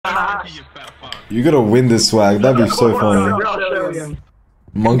You gotta win this swag. That'd be so funny.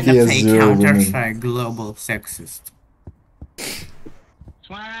 Monkey has 0 women. Global sexist.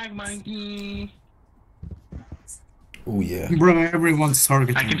 Swag monkey. Oh yeah. Bro, everyone's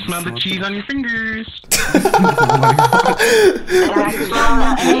targeting. I can smell the cheese on your fingers.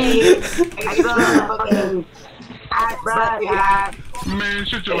 Man,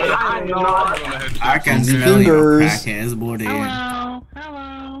 shut your ass. I can smell your crackhead's booty. Hello.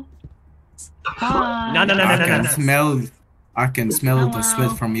 Hello. No. I can smell the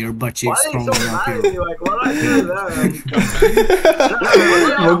sweat from your butt cheeks from up here.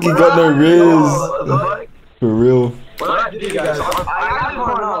 Monkey got no riz. For real. What did you guys? I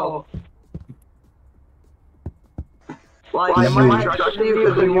want to know. Like, am I trusting you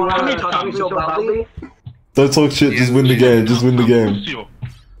because you want to talk to me so badly? Don't talk shit, just win the game, just win the game.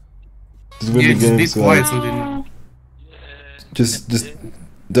 Just win the game, just be quiet so they know. Just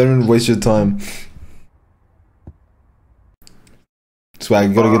don't waste your time. Swag,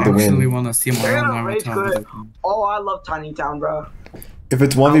 you gotta get the I actually win. wanna see my own avatar. Oh, I love Tiny Town, bro. If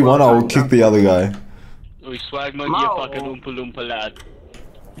it's 1v1, I will kick the other guy. Oi, swag monkey, you fucking oompa loompa lad.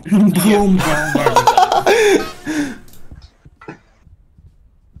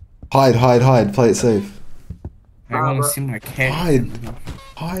 Hide, play it safe. I wanna see my cat.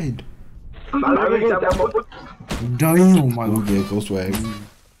 Hide. Damn, my Ooh, yeah, go swag.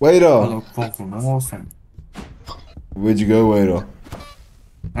 Waiter! Where'd you go, waiter?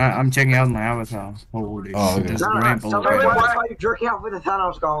 I'm checking out my avatar. Holy shit, okay. this Why are you jerking out with the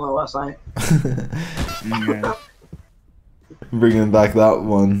Thanos gauntlet last night? Yeah. Bringing back that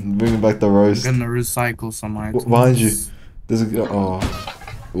one. Bringing back the roast. I'm gonna recycle some items. Behind you. There's a... Oh,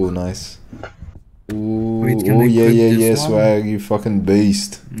 nice. Ooh, Wait, oh yeah, one? swag, you fucking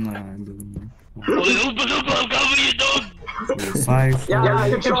beast. No, I didn't. Oompa loompa, cover your dog. Five. Yeah,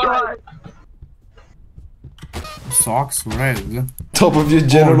 you can try. Socks red. Top of your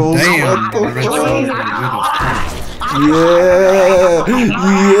genitals. Oh, damn. What the Red fuck? socks.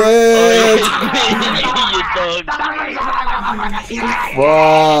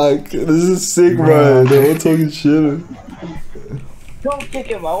 Fuck, this is sick, bro. They're all talking shit. Don't kick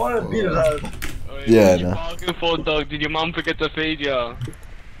him, I want to beat his ass. Yeah, no. no. For, dog? Did your mom forget to feed you?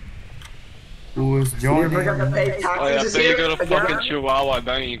 Who is joining? Oh yeah, but you got a fucking chihuahua,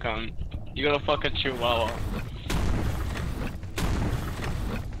 don't you, cunt? You got a fucking chihuahua.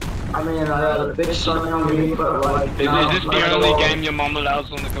 I mean, the big son on me, but like... Is this the only game your mom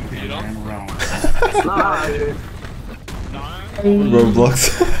allows on the computer? Nah, dude.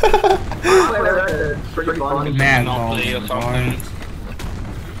 Roblox. I play Red Dead, it's pretty fun. Man, Monopoly or something.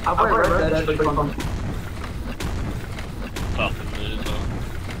 I play Red Dead, it's pretty fun. Fucking loser.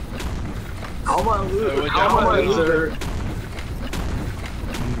 I'm a loser.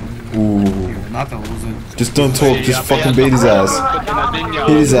 Ooh. Not a loser. Just don't talk, just fucking beat his ass.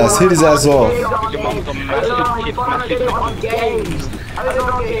 Hit his ass off. Your mom's a massive games.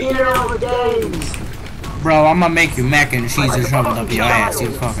 Bro, I'm gonna make you mac and cheese and shove it up your ass,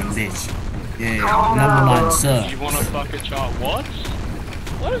 you fucking bitch. Yeah, number 1 sub. You wanna fucking chart what?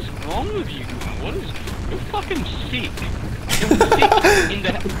 What is wrong with you? What is... You're fucking sick. You're sick in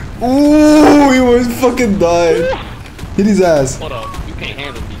the... Ooh, he almost fucking died. Hit his ass. Hold up, you can't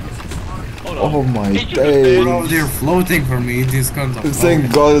handle me. Hold up. Oh my Bro, days. they're floating for me, these guns are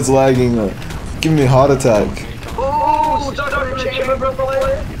Thank God it's lagging. Give me a heart attack. Oh,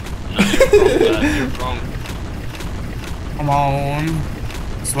 You're wrong. Come on.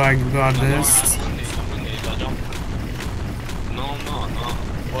 Swag, you got this. No.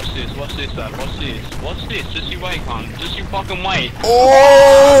 Watch this, lad. Watch this. Just you wait, cunt. Just you fucking wait.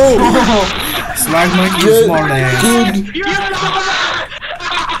 Oh! Swag monkey is smart ass. Good.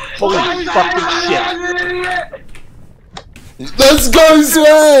 Holy fucking shit. Let's go,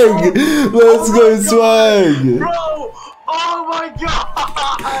 swag! Let's go, swag! Bro! Oh my god!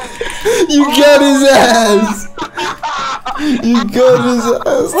 You got his ass! You got his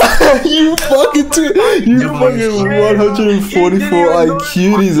ass! You fucking you fucking 144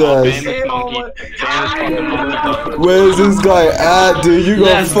 IQ'd his ass! Where's this guy at, dude? You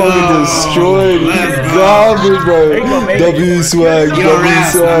got fucking destroyed! Garbage, bro! W swag,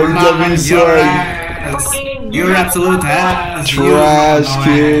 W swag. You're absolute ass. Trash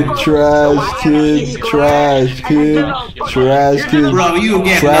kid. Bro, you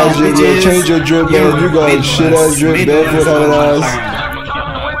get trash no it, bitches. change your drip, man. You got shit ass drip, barefoot having ass.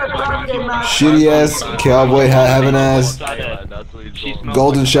 Shitty ass cowboy hat having ass.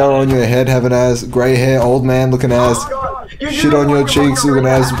 Golden shower on your head having ass. Gray hair, old man looking ass. Shit on your cheeks looking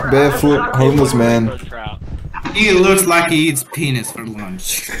ass. Barefoot, homeless man. He looks like he eats penis for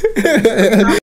lunch.